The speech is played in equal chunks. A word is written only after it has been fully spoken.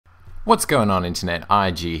What's going on, Internet?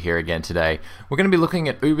 IG here again today. We're going to be looking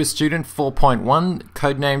at UberStudent 4.1,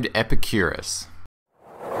 codenamed Epicurus.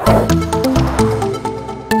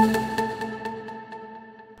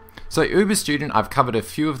 So UberStudent, I've covered a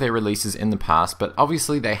few of their releases in the past, but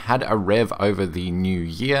obviously they had a rev over the new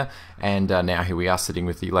year, and now here we are sitting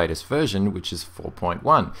with the latest version, which is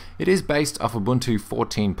 4.1. It is based off Ubuntu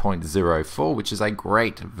 14.04, which is a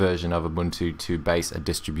great version of Ubuntu to base a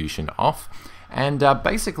distribution off. And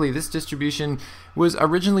basically this distribution was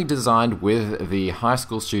originally designed with the high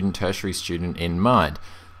school student, tertiary student in mind.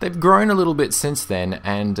 They've grown a little bit since then,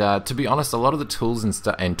 and to be honest, a lot of the tools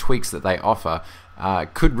and tweaks that they offer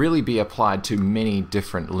could really be applied to many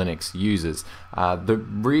different Linux users. The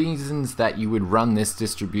reasons that you would run this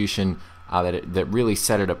distribution that really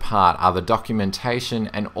set it apart are the documentation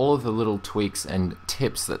and all of the little tweaks and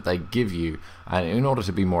tips that they give you in order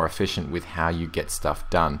to be more efficient with how you get stuff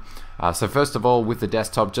done. So first of all, with the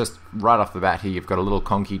desktop, just right off the bat here, you've got a little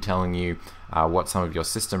conky telling you what some of your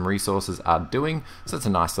system resources are doing, so it's a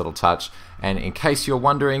nice little touch. And in case you're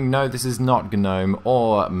wondering, no, this is not GNOME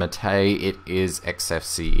or Mate, it is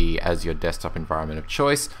XFCE as your desktop environment of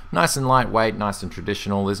choice. Nice and lightweight, nice and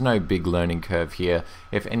traditional. There's no big learning curve here.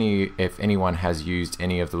 If anyone has used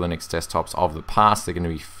any of the Linux desktops of the past, they're going to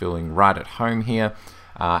be feeling right at home here.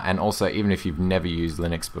 And also, even if you've never used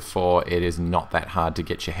Linux before, it is not that hard to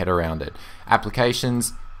get your head around it.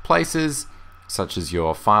 Applications, places, such as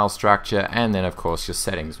your file structure, and then of course your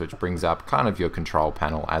settings, which brings up kind of your control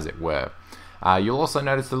panel as it were. You'll also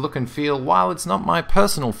notice the look and feel, while it's not my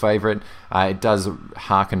personal favorite, it does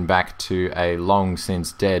harken back to a long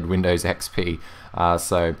since dead Windows XP.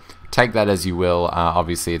 So take that as you will.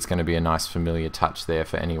 Obviously it's going to be a nice familiar touch there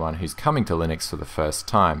for anyone who's coming to Linux for the first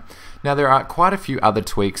time. Now there are quite a few other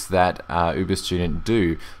tweaks that UberStudent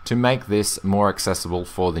do to make this more accessible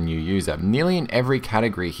for the new user. Nearly in every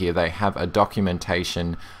category here they have a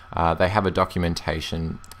documentation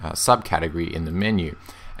subcategory in the menu.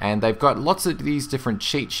 And they've got lots of these different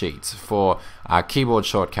cheat sheets for keyboard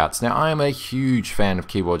shortcuts. Now I am a huge fan of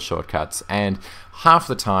keyboard shortcuts, and half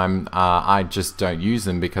the time I just don't use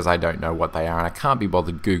them because I don't know what they are and I can't be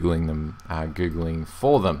bothered Googling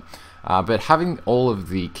for them. But having all of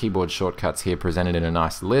the keyboard shortcuts here presented in a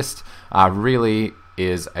nice list really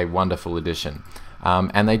is a wonderful addition.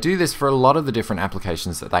 And they do this for a lot of the different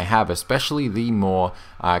applications that they have, especially the more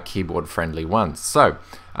keyboard friendly ones. So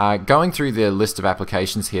going through the list of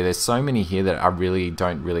applications here, there's so many here that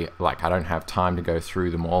I don't have time to go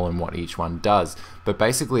through them all and what each one does. But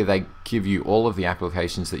basically they give you all of the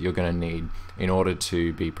applications that you're going to need in order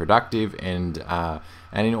to be productive and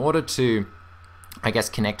in order to, I guess,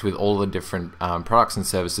 connect with all the different products and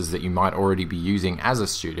services that you might already be using as a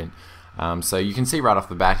student. So you can see right off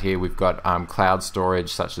the bat here we've got cloud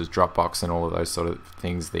storage such as Dropbox and all of those sort of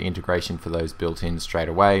things, the integration for those built in straight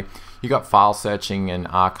away. You've got file searching and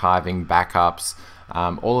archiving, backups,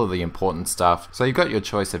 all of the important stuff. So you've got your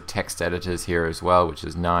choice of text editors here as well, which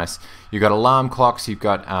is nice. You've got alarm clocks, you've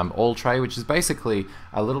got All Tray, which is basically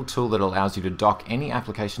a little tool that allows you to dock any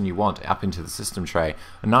application you want up into the system tray.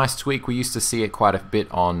 A nice tweak. We used to see it quite a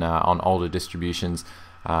bit on older distributions.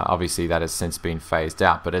 Obviously that has since been phased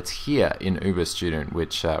out, but it's here in UberStudent,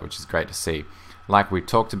 which is great to see. Like we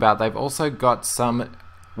talked about, they've also got some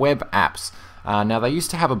web apps. Now they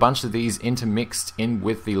used to have a bunch of these intermixed in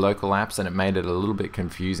with the local apps, and it made it a little bit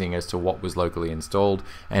confusing as to what was locally installed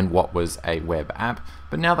and what was a web app.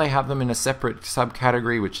 But now they have them in a separate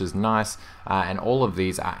subcategory, which is nice, and all of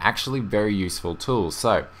these are actually very useful tools.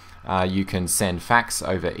 So you can send fax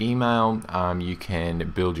over email, you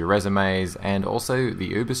can build your resumes, and also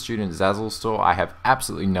the UberStudent Zazzle store. I have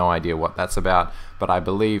absolutely no idea what that's about, but I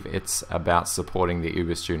believe it's about supporting the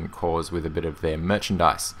UberStudent cause with a bit of their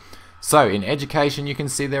merchandise. So in education, you can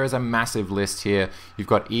see there is a massive list here. You've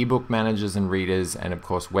got ebook managers and readers, and of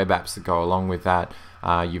course web apps that go along with that.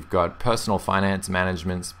 You've got personal finance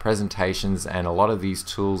managements, presentations, and a lot of these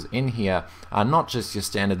tools in here are not just your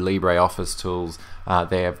standard LibreOffice tools.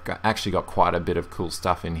 They have actually got quite a bit of cool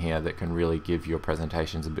stuff in here that can really give your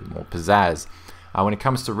presentations a bit more pizzazz. When it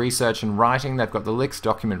comes to research and writing, they've got the Lix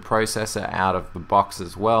document processor out of the box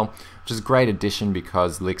as well, which is a great addition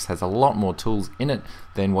because Lix has a lot more tools in it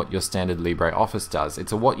than what your standard LibreOffice does.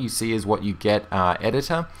 It's a what you see is what you get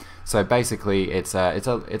editor. So basically it's a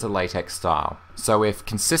LaTeX style. So if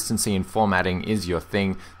consistency in formatting is your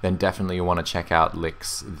thing, then definitely you want to check out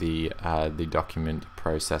Lix, the document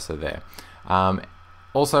processor there.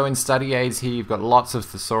 Also in study aids here, you've got lots of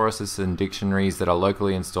thesauruses and dictionaries that are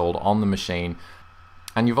locally installed on the machine.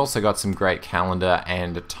 And you've also got some great calendar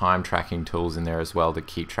and time tracking tools in there as well to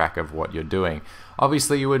keep track of what you're doing.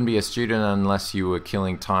 Obviously you wouldn't be a student unless you were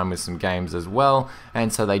killing time with some games as well,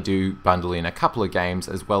 and so they do bundle in a couple of games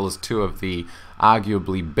as well as two of the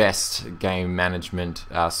arguably best game management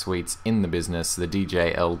suites in the business, the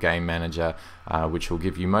DJL Game Manager, which will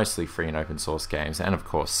give you mostly free and open source games, and of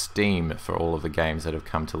course Steam for all of the games that have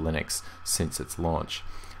come to Linux since its launch.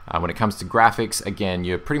 When it comes to graphics, again,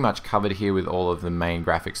 you're pretty much covered here with all of the main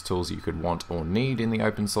graphics tools you could want or need in the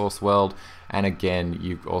open source world. And again,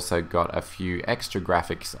 you've also got a few extra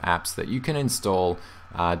graphics apps that you can install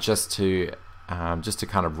just to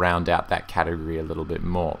kind of round out that category a little bit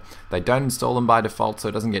more. They don't install them by default, so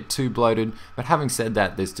it doesn't get too bloated, but having said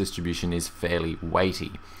that, this distribution is fairly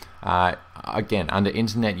weighty. Again, under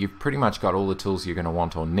Internet, you've pretty much got all the tools you're going to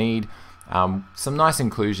want or need. Some nice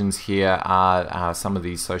inclusions here are some of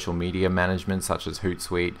these social media management such as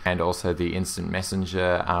Hootsuite and also the Instant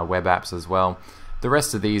Messenger web apps as well. The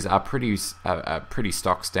rest of these are pretty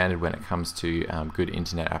stock standard when it comes to good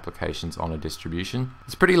internet applications on a distribution.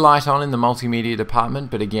 It's pretty light on in the multimedia department,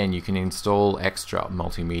 but again you can install extra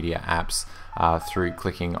multimedia apps through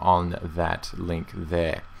clicking on that link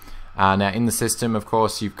there. Now in the system, of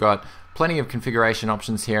course, you've got plenty of configuration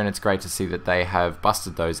options here, and it's great to see that they have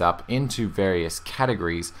busted those up into various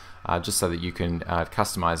categories just so that you can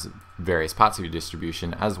customize various parts of your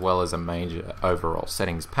distribution, as well as a major overall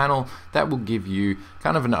settings panel that will give you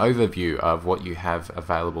kind of an overview of what you have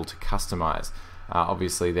available to customize.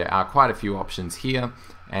 Obviously there are quite a few options here,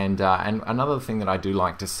 and another thing that I do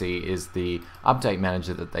like to see is the update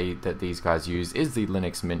manager that these guys use is the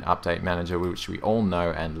Linux Mint Update Manager, which we all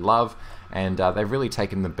know and love. And they've really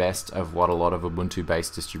taken the best of what a lot of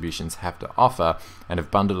Ubuntu-based distributions have to offer and have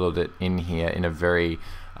bundled it in here in a very,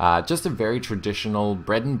 just a very traditional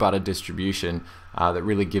bread and butter distribution that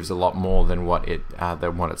really gives a lot more than what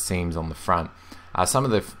it seems on the front. Some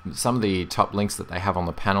of the top links that they have on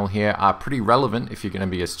the panel here are pretty relevant if you're going to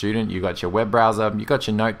be a student. You've got your web browser, you've got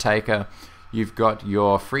your note taker, you've got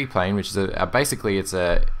your free plane, which is basically it's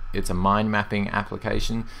a mind mapping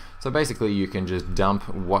application. So basically you can just dump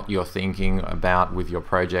what you're thinking about with your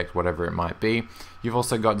project, whatever it might be. You've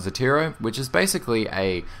also got Zotero, which is basically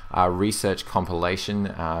a research compilation.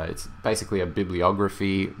 It's basically a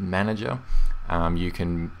bibliography manager. You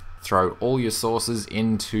can throw all your sources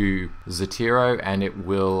into Zotero, and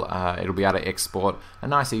it'll be able to export a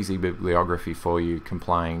nice easy bibliography for you,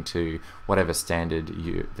 complying to whatever standard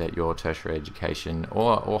that your tertiary education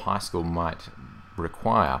or high school might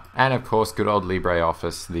require. And of course, good old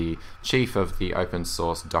LibreOffice, the chief of the open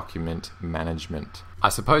source document management. I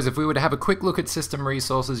suppose if we were to have a quick look at system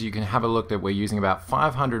resources, you can have a look that we're using about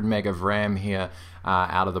 500 meg of RAM here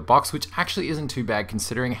out of the box, which actually isn't too bad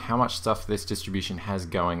considering how much stuff this distribution has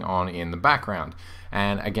going on in the background.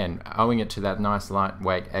 And again, owing it to that nice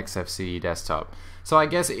lightweight XFCE desktop. So I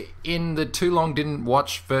guess in the too long didn't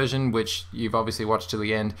watch version, which you've obviously watched to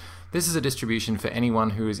the end, this is a distribution for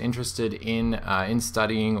anyone who is interested in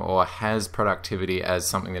studying or has productivity as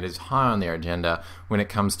something that is high on their agenda when it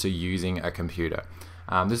comes to using a computer.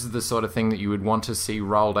 This is the sort of thing that you would want to see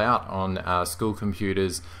rolled out on school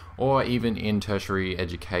computers or even in tertiary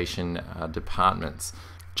education departments.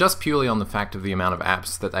 Just purely on the fact of the amount of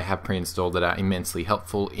apps that they have pre-installed that are immensely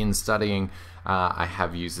helpful in studying. I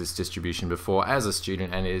have used this distribution before as a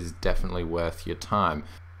student, and it is definitely worth your time.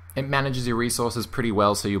 It manages your resources pretty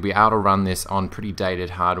well, so you'll be able to run this on pretty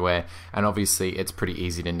dated hardware, and obviously it's pretty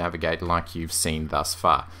easy to navigate like you've seen thus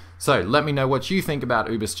far. So let me know what you think about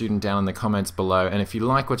UberStudent down in the comments below, and if you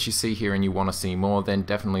like what you see here and you want to see more, then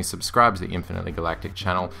definitely subscribe to the Infinitely Galactic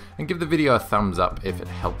channel and give the video a thumbs up if it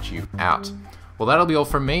helped you out. Well, that'll be all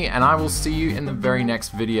from me, and I will see you in the very next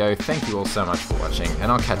video. Thank you all so much for watching,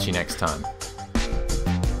 and I'll catch you next time.